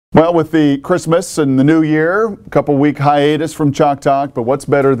Well, with the Christmas and the New Year, a couple-week hiatus from Chalk Talk, but what's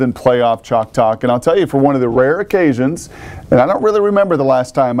better than playoff Chalk Talk? And I'll tell you, for one of the rare occasions, and I don't really remember the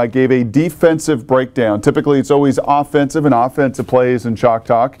last time I gave a defensive breakdown. Typically, it's always offensive and offensive plays in Chalk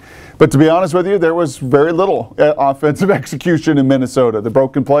Talk. But to be honest with you, there was very little offensive execution in Minnesota. The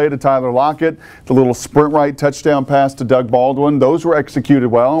broken play to Tyler Lockett, the little sprint right touchdown pass to Doug Baldwin, those were executed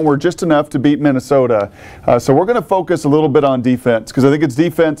well and were just enough to beat Minnesota. So we're going to focus a little bit on defense because I think it's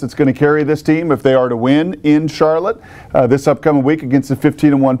defense that's going to carry this team if they are to win in Charlotte this upcoming week against the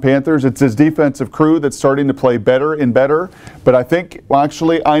 15-1 Panthers. It's his defensive crew that's starting to play better and better. But I think, well,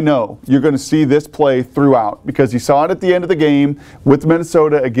 actually, I know you're going to see this play throughout because you saw it at the end of the game with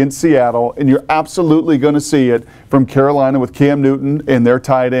Minnesota against Seattle, and you're absolutely going to see it from Carolina with Cam Newton and their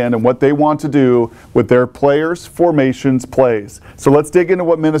tight end and what they want to do with their players, formations, plays. So let's dig into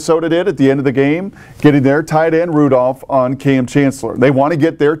what Minnesota did at the end of the game, getting their tight end Rudolph on Kam Chancellor. They want to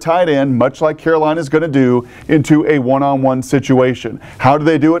get their tight end, much like Carolina is going to do, into a one-on-one situation. How do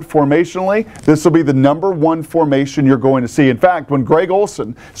they do it formationally? This will be the #1 formation you're going to see. In fact, when Greg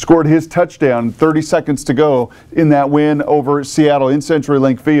Olsen scored his touchdown 30 seconds to go in that win over Seattle in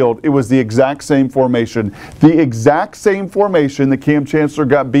CenturyLink Field, it was the exact same formation. The exact same formation that Kam Chancellor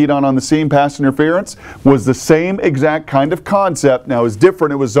got beat on the seam pass interference was the same exact kind of concept. Now, it was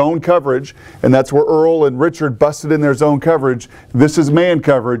different. It was zone coverage, and that's where Earl and Richard busted in their zone coverage. This is man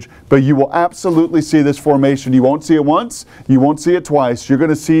coverage, but you will absolutely see this formation. You won't see it once. You won't see it twice. You're going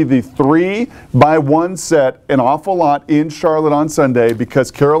to see the 3-by-1 set an awful lot in Charlotte on Sunday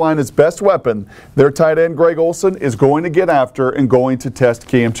because Carolina's best weapon, their tight end Greg Olsen, is going to get after and going to test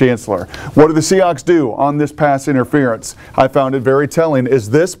Kam Chancellor. What do the Seahawks do on this pass interference? I found it very telling is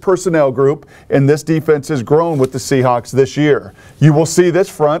this personnel group and this defense has grown with the Seahawks this year. You will see this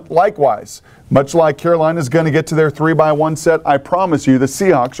front likewise. Much like Carolina's going to get to their 3-by-1 set, I promise you the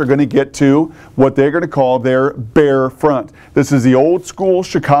Seahawks are going to get to what they're going to call their bear front. This is the old school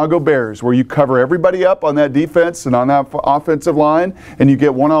Chicago Bears where you cover everybody up on that defense and on that offensive line and you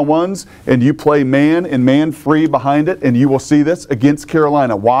get one-on-ones and you play man and man free behind it, and you will see this against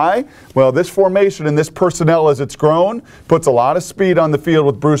Carolina. Why? Well, this formation and this personnel as it's grown puts a lot of speed on the field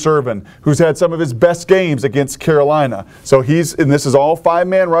with Bruce Irvin, who's had some of his best games against Carolina. So and this is all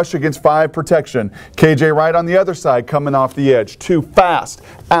 5-man rush against 5 protection. KJ Wright on the other side coming off the edge. 2 fast,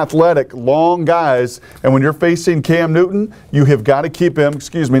 athletic, long guys. And when you're facing Cam Newton, you have got to keep him,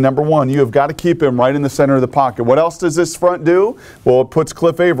 #1, you have got to keep him right in the center of the pocket. What else does this front do? Well, it puts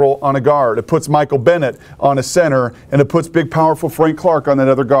Cliff Averill on a guard. It puts Michael Bennett on a center. And it puts big, powerful Frank Clark on that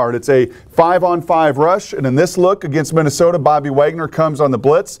other guard. It's a 5-on-5 rush. And in this look against Minnesota, Bobby Wagner comes on the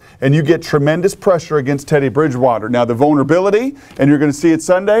blitz. And you get tremendous pressure against Teddy Bridgewater. Now, the vulnerability, and you're going to see it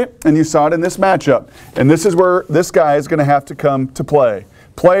Sunday, and you saw it in this matchup. And this is where this guy is going to have to come to play.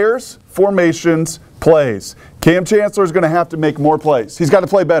 Players, formations, plays. Kam Chancellor is going to have to make more plays. He's got to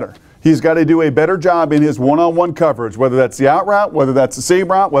play better. He's got to do a better job in his one-on-one coverage, whether that's the out route, whether that's the seam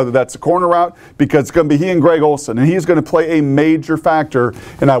route, whether that's the corner route, because it's going to be he and Greg Olsen, and he's going to play a major factor.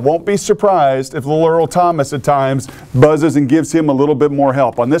 And I won't be surprised if little Earl Thomas at times buzzes and gives him a little bit more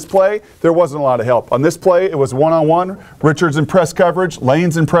help. On this play, there wasn't a lot of help. On this play, it was one-on-one, Richards in press coverage,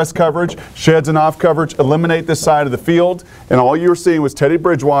 Lanes in press coverage, Sheds in off coverage, eliminate this side of the field, and all you were seeing was Teddy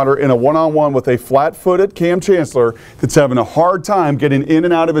Bridgewater in a one-on-one with a flat-footed Kam Chancellor that's having a hard time getting in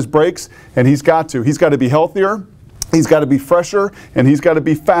and out of his break. And he's got to be healthier, he's got to be fresher, and he's got to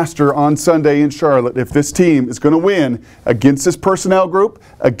be faster on Sunday in Charlotte if this team is going to win against this personnel group,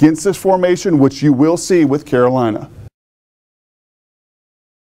 against this formation, which you will see with Carolina.